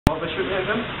What should we have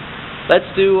them? Let's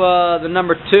do the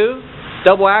number 2,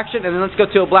 double action, and then let's go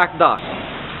to a black dot.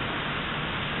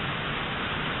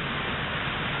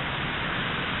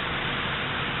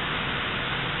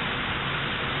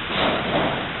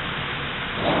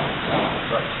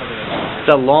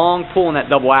 It's a long pull in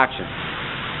that double action.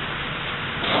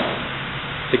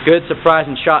 It's a good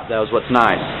surprising shot though, is what's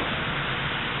nice.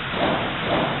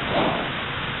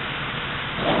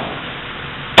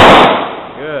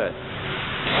 Good.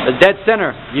 The dead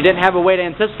center. You didn't have a way to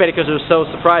anticipate it because it was so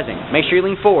surprising. Make sure you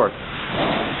lean forward.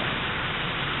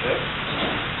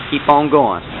 Keep on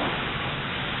going.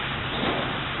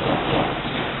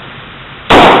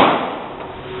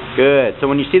 Good. So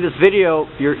when you see this video,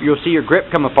 you'll see your grip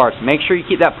come apart. So make sure you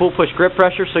keep that pull-push grip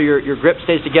pressure so your grip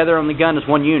stays together on the gun as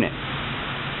one unit.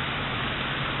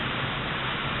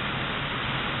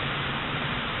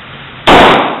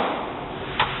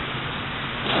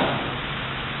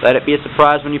 Let it be a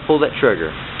surprise when you pull that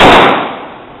trigger.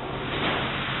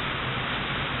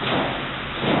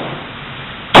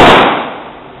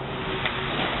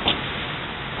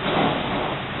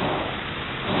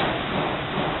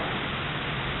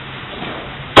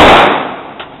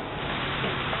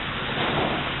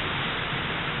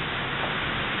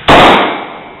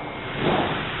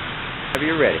 Whenever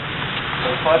you're ready.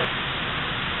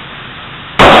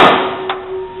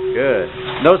 Good.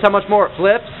 Notice how much more it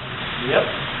flips? Yep.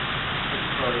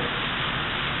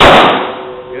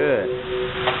 Good.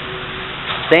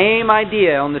 Same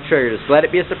idea on the trigger. Just let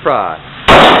it be a surprise.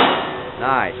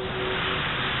 Nice.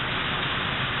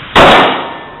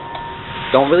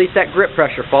 Don't release that grip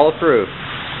pressure. Follow through.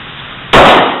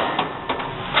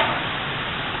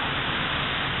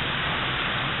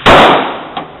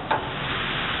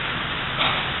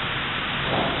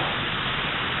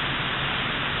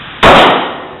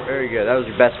 Very good. That was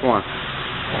your best one.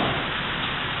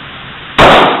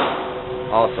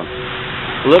 Awesome.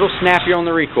 A little snappier on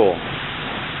the recoil.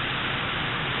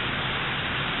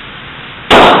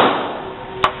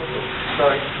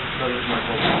 Sorry.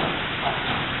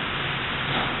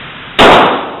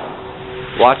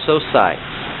 Watch those sights.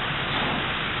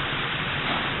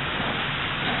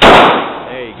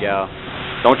 There you go.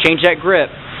 Don't change that grip.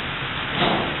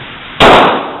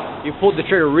 You pulled the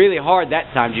trigger really hard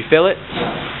that time. Did you feel it?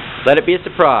 Let it be a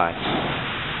surprise.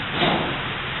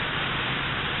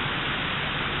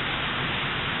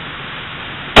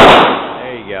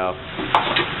 There you go.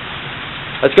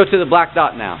 Let's go to the black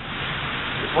dot now.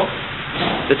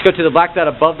 Let's go to the black dot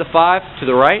above the 5 to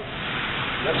the right.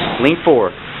 Yep. Lean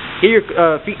forward. Get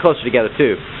your feet closer together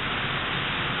too.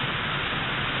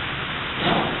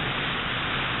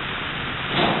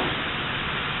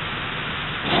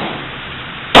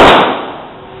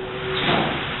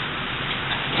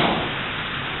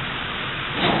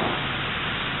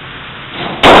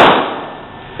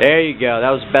 There you go.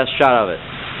 That was the best shot of it.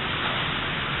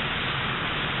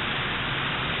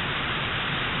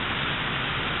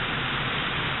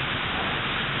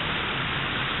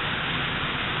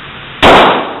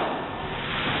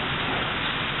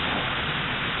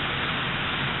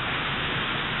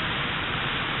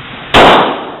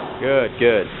 Good,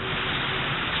 good.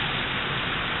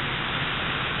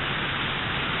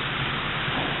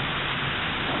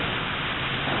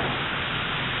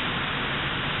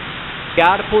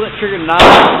 Gotta pull that trigger nice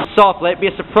and soft. Let it be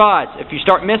a surprise. If you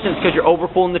start missing, it's because you're over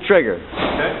pulling the trigger.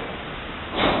 Okay.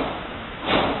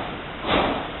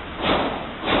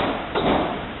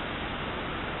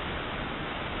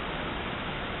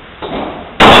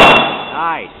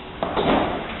 Nice.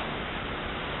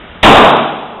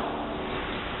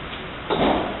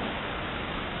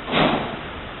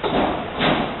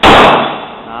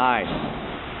 Nice.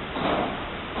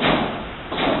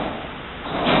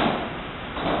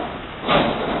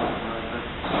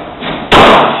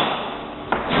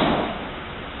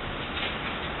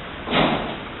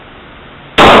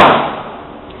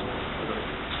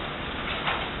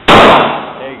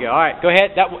 There you go. All right, go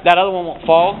ahead. That other one won't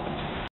fall.